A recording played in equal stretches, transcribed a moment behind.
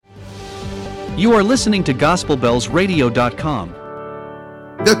You are listening to GospelBellsRadio.com.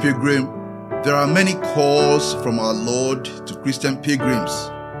 Dear Pilgrim, there are many calls from our Lord to Christian pilgrims,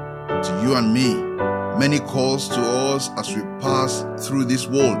 to you and me, many calls to us as we pass through this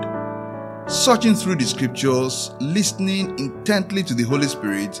world. Searching through the scriptures, listening intently to the Holy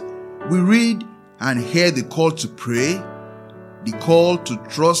Spirit, we read and hear the call to pray, the call to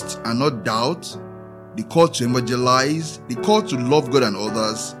trust and not doubt, the call to evangelize, the call to love God and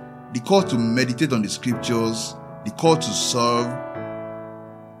others, the call to meditate on the scriptures, the call to serve,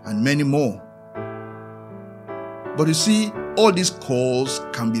 and many more. But you see, all these calls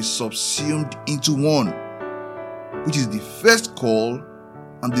can be subsumed into one, which is the first call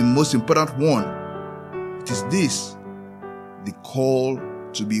and the most important one. It is this: the call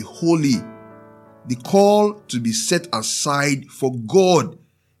to be holy, the call to be set aside for God,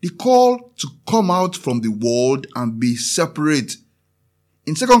 the call to come out from the world and be separate.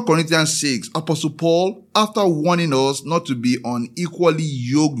 In 2 Corinthians 6, Apostle Paul, after warning us not to be unequally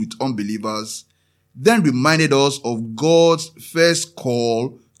yoked with unbelievers, then reminded us of God's first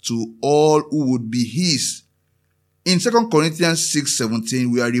call to all who would be his. In 2 Corinthians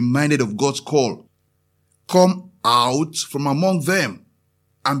 6:17, we are reminded of God's call. Come out from among them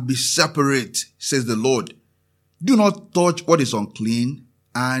and be separate, says the Lord. Do not touch what is unclean,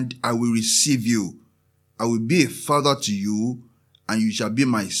 and I will receive you. I will be a father to you, and you shall be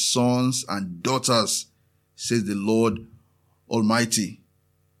my sons and daughters, says the Lord Almighty.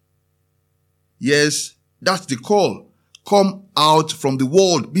 Yes, that's the call. Come out from the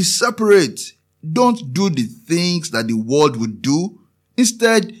world. Be separate. Don't do the things that the world would do.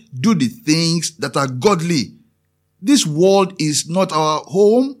 Instead, do the things that are godly. This world is not our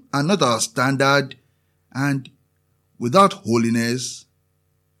home and not our standard. And without holiness,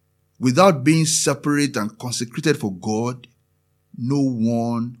 without being separate and consecrated for God, no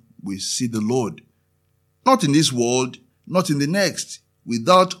one will see the Lord. Not in this world, not in the next.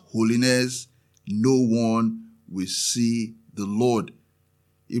 Without holiness, no one will see the Lord.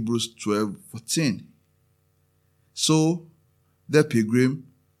 Hebrews 12:14. So, dear Pilgrim,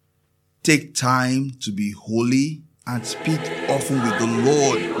 take time to be holy and speak often with the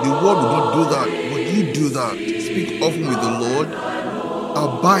Lord. The world will not do that, but you do that. Speak often with the Lord.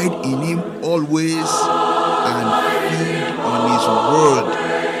 Abide in Him always and feed on His word.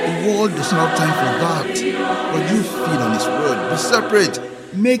 The world does not have time for that, but you feed on His word. Be separate.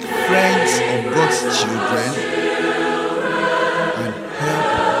 Make friends of God's children and help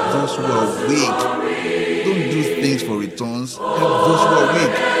those who are weak. Don't do things for returns. Help those who are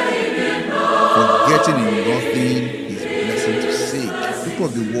weak. Forgetting in nothing is blessing to seek. People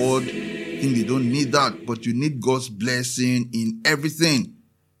of the world think they don't need that, but you need God's blessing in everything.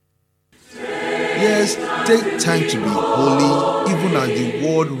 Yes, take time to be holy even as the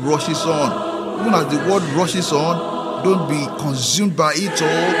world rushes on. Even as the world rushes on, don't be consumed by it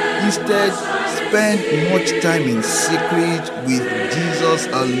all. Instead, spend much time in secret with Jesus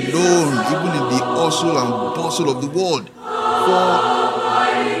alone, even in the hustle and bustle of the world. For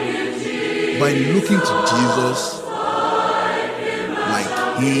by looking to Jesus, like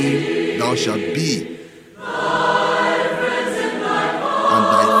Him thou shalt be, and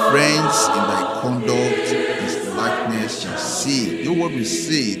thy friends in thy conduct His likeness shall see. Your word will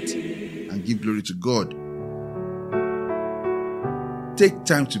see it and give glory to God. Take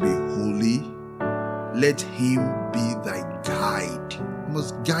time to be holy. Let Him be thy guide. He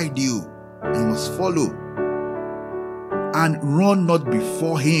must guide you and you must follow. And run not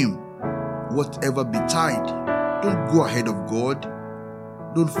before Him, whatever betide. Don't go ahead of God.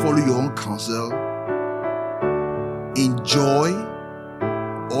 Don't follow your own counsel. In joy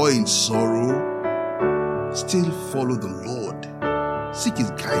or in sorrow, still follow the Lord. Seek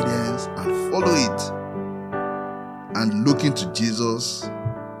His guidance and follow it. And looking to Jesus,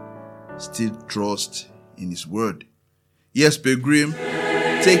 still trust in His word. Yes, Pilgrim,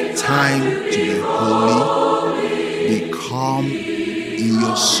 take time to be holy, be calm in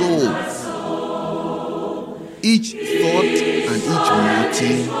your soul. Each thought and each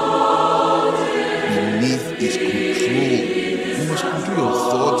motive beneath His control. You must control your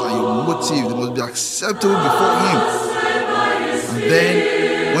thoughts and your motive. They must be acceptable before Him. And then,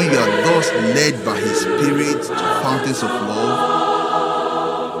 when you are thus led by His Spirit to fountains of love,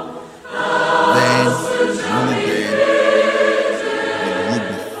 then, only then, will you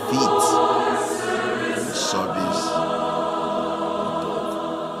be fit for service of God.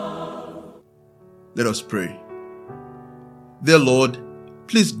 Let us pray. Dear Lord,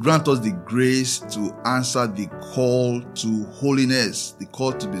 please grant us the grace to answer the call to holiness, the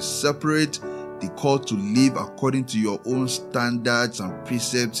call to be separate, the call to live according to your own standards and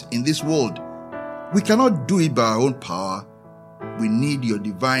precepts in this world. We cannot do it by our own power. We need your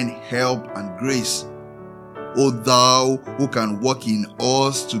divine help and grace. O thou who can work in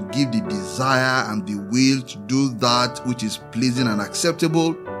us to give the desire and the will to do that which is pleasing and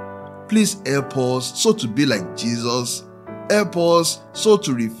acceptable, please help us so to be like Jesus. Help us so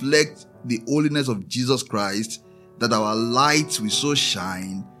to reflect the holiness of Jesus Christ, that our light will so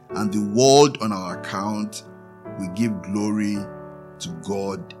shine and the world on our account will give glory to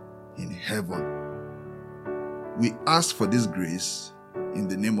God in heaven. We ask for this grace in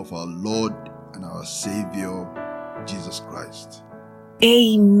the name of our Lord and our Savior, Jesus Christ.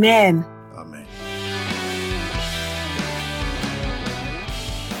 Amen. Amen.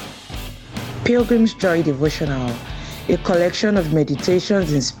 Pilgrim's Joy Devotional, a collection of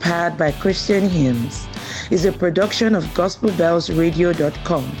meditations inspired by Christian hymns, is a production of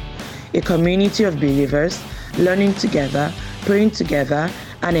gospelbellsradio.com, a community of believers learning together, praying together,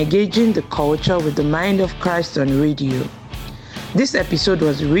 and engaging the culture with the mind of Christ on radio. This episode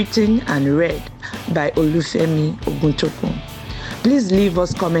was written and read by Olufemi Oguntokun. Please leave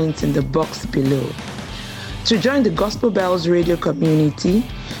us comments in the box below. To join the Gospel Bells radio community,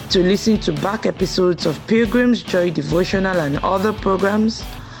 to listen to back episodes of Pilgrim's Joy Devotional and other programs,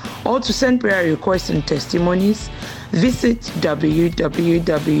 or to send prayer requests and testimonies, visit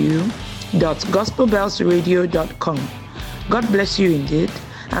www.gospelbellsradio.com. God bless you indeed,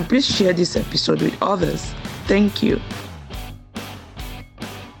 and please share this episode with others. Thank you.